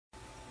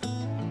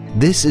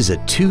This is a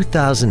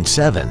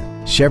 2007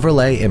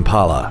 Chevrolet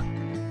Impala.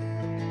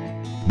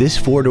 This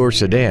four-door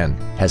sedan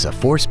has a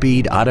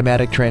 4-speed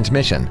automatic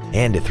transmission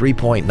and a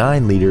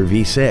 3.9-liter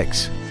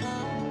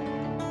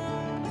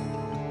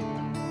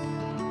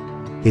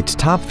V6. Its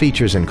top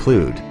features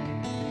include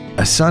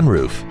a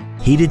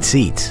sunroof, heated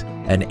seats,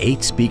 an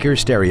 8-speaker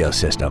stereo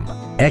system,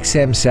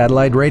 XM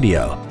satellite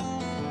radio,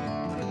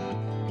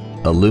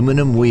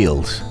 aluminum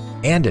wheels,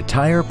 and a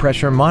tire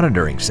pressure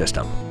monitoring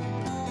system.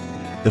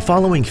 The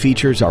following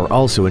features are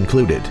also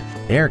included: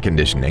 air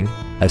conditioning,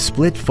 a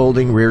split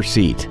folding rear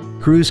seat,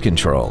 cruise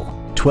control,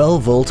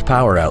 12-volt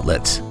power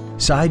outlets,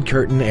 side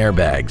curtain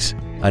airbags,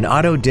 an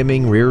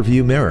auto-dimming rear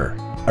view mirror,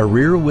 a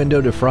rear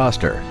window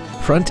defroster,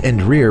 front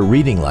and rear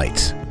reading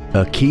lights,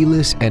 a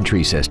keyless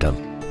entry system,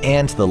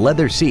 and the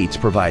leather seats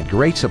provide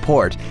great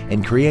support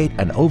and create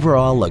an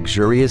overall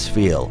luxurious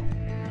feel.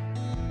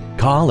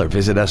 Call or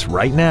visit us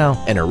right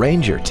now and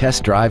arrange your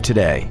test drive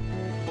today.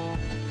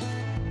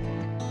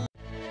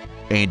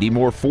 Andy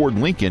Moore Ford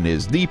Lincoln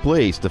is the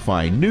place to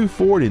find new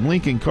Ford and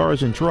Lincoln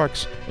cars and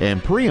trucks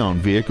and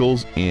pre-owned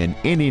vehicles in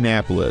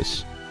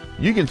Indianapolis.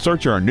 You can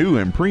search our new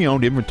and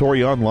pre-owned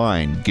inventory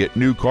online, get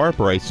new car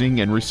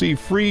pricing, and receive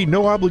free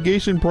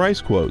no-obligation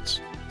price quotes.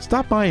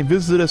 Stop by and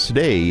visit us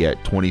today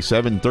at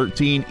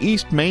 2713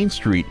 East Main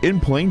Street in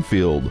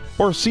Plainfield,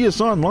 or see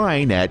us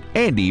online at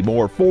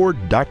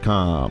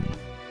andymoreford.com.